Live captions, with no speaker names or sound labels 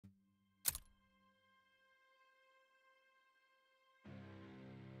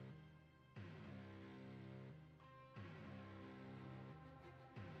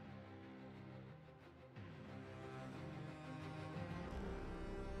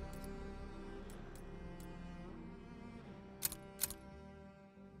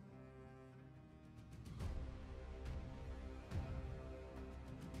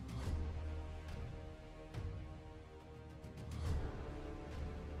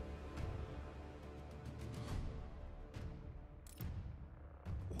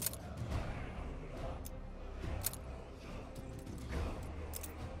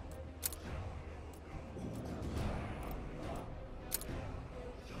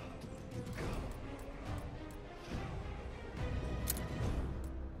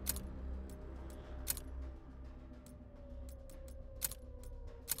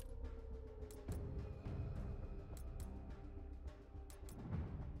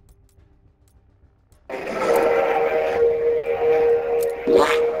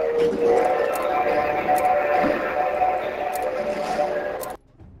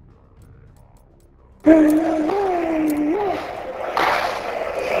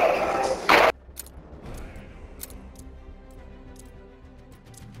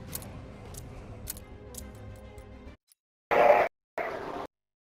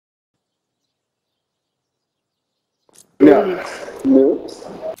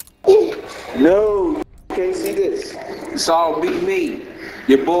No, you can't see this. It's all be me.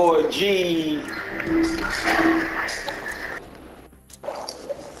 Your boy G.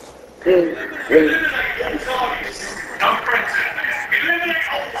 Where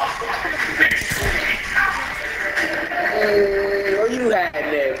you at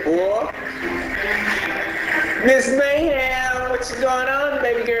there, boy? Miss Mayhem, what's going on,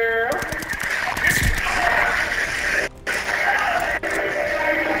 baby girl?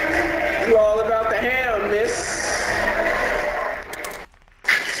 You all about the ham, miss.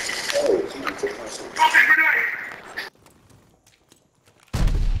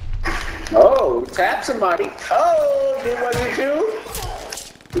 Oh, tap somebody. Oh, was it you?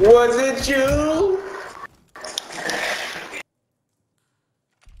 Was it you?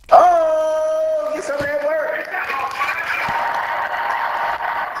 Oh, get some of that work.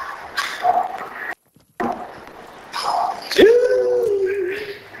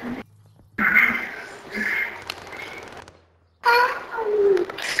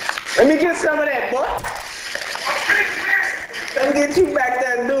 Let me get some of that, boy. Let me get you back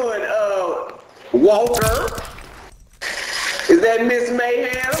there doing, Walter. Is that Miss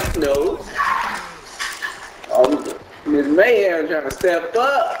Mayhem? No. Oh, Miss Mayhem trying to step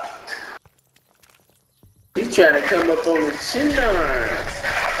up. He's trying to come up on the chin.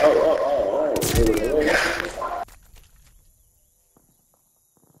 Oh.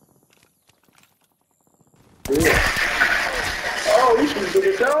 Oh, you can get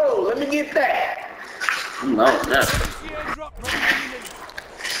it all. Let me get that. No.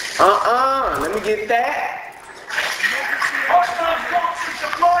 Let me get that.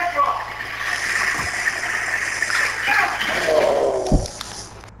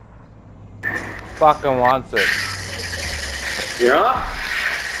 Fucking wants it. Yeah.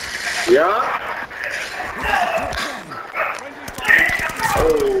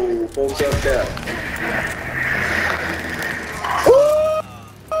 Oh, folks up there. Ooh,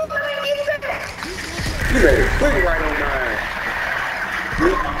 let me get that. You made it quick right on mine.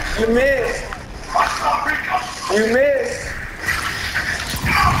 You missed. You missed.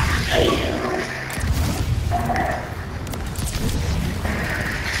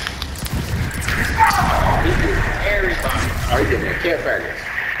 Everybody. Oh, you getting that care package.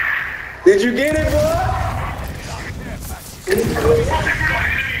 Did you get it, boy?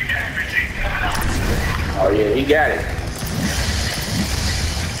 Oh, yeah, he got it.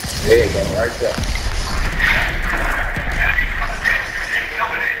 There you go, right there.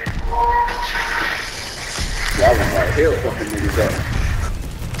 That was like hell fucking niggas up.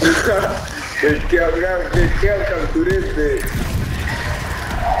 This Kel coming through this bitch.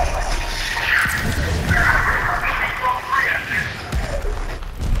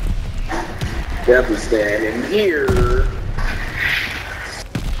 Definitely standing here.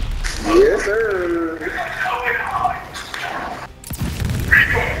 Yes, sir.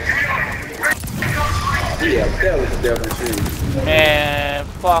 Yeah, that was definitely true. Man,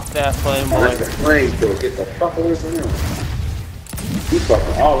 fuck that flame boy. That's the flame though. Get the fuck away from him. He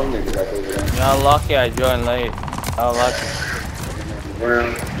fucking all them niggas like over there. You're lucky I joined late. How lucky.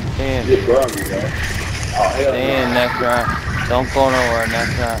 Round. Stay Get groggy, though. Oh, hell in next round. Don't go nowhere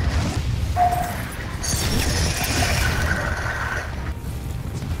next round.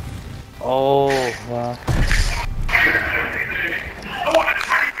 Oh, wow.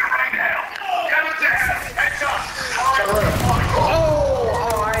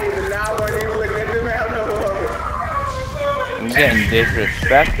 I'm getting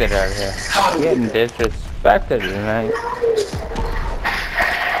disrespected out here. I'm getting disrespected tonight.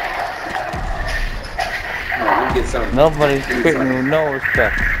 Nobody's treating me with no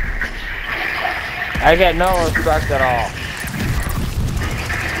respect. I get no respect at all.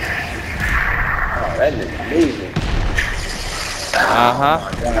 Oh, that is amazing.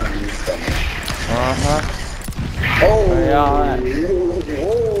 Oh, where y'all at?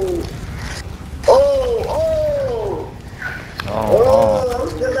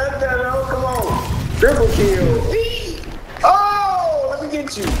 Come on. Triple kill. Oh, let me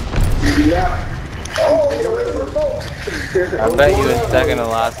get you. Yeah. Oh, I bet you in second to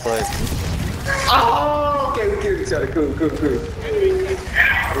last place. Oh, okay, we killed each other. Cool. They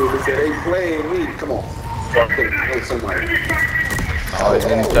said they playing me. Come on. Fuck somebody. Oh, he's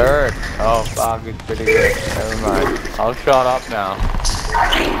in third. Oh, fuck, he's pretty good. Never mind. I'll shut up now.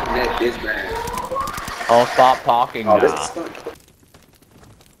 That is bad. I'll stop talking now. This is fun.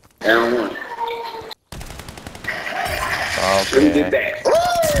 Down one. Okay. Let me get that.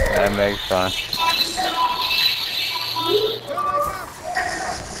 That makes fun.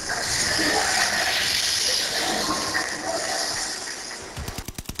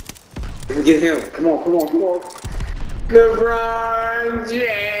 Get him. Come on, come on, come on. LeBron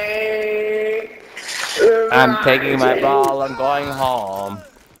James. I'm taking my ball. I'm going home.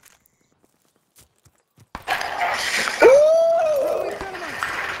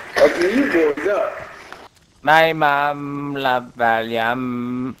 Okay, you boys up. My mom love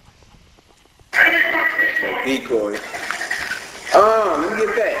Valium. Decoy. Let me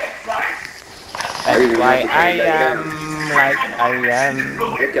get that. That's why I am like I am.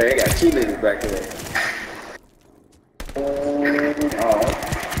 Okay, I got 2 niggas back there.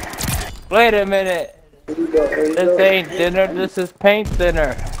 Wait a minute. This ain't dinner, this is paint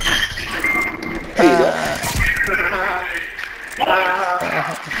thinner.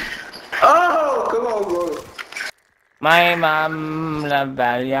 Oh, come on, bro. My mom love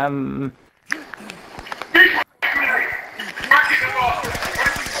Valium.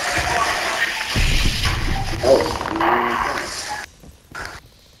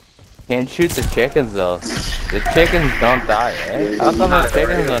 Can't shoot the chickens though. The chickens don't die, eh? How come the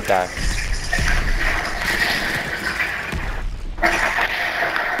chickens don't die?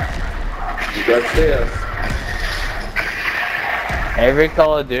 You got stairs. Every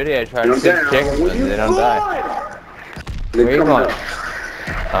Call of Duty I try to shoot chickens and they don't die. Where you going?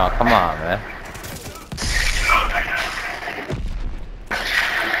 Oh, come on, man.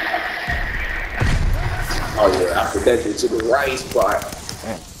 Oh yeah, I put that shit to the right spot.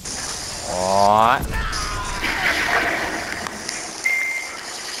 What?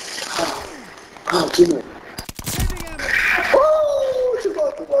 Oh, come on. Oh,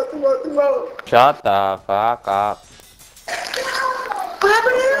 too low. Shut the fuck up.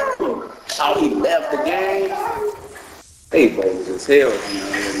 Oh, he left the game. They bogus as hell,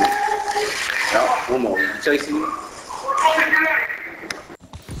 man. Oh, one more. Chasing you.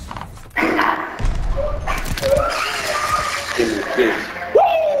 Give me a fish.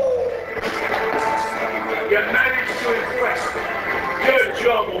 You managed to impress me. Good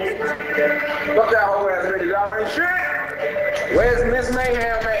job, old. Fuck that whole ass ready, y'all ain't shit. Where's Miss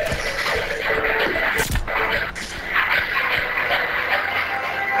Mayhem at?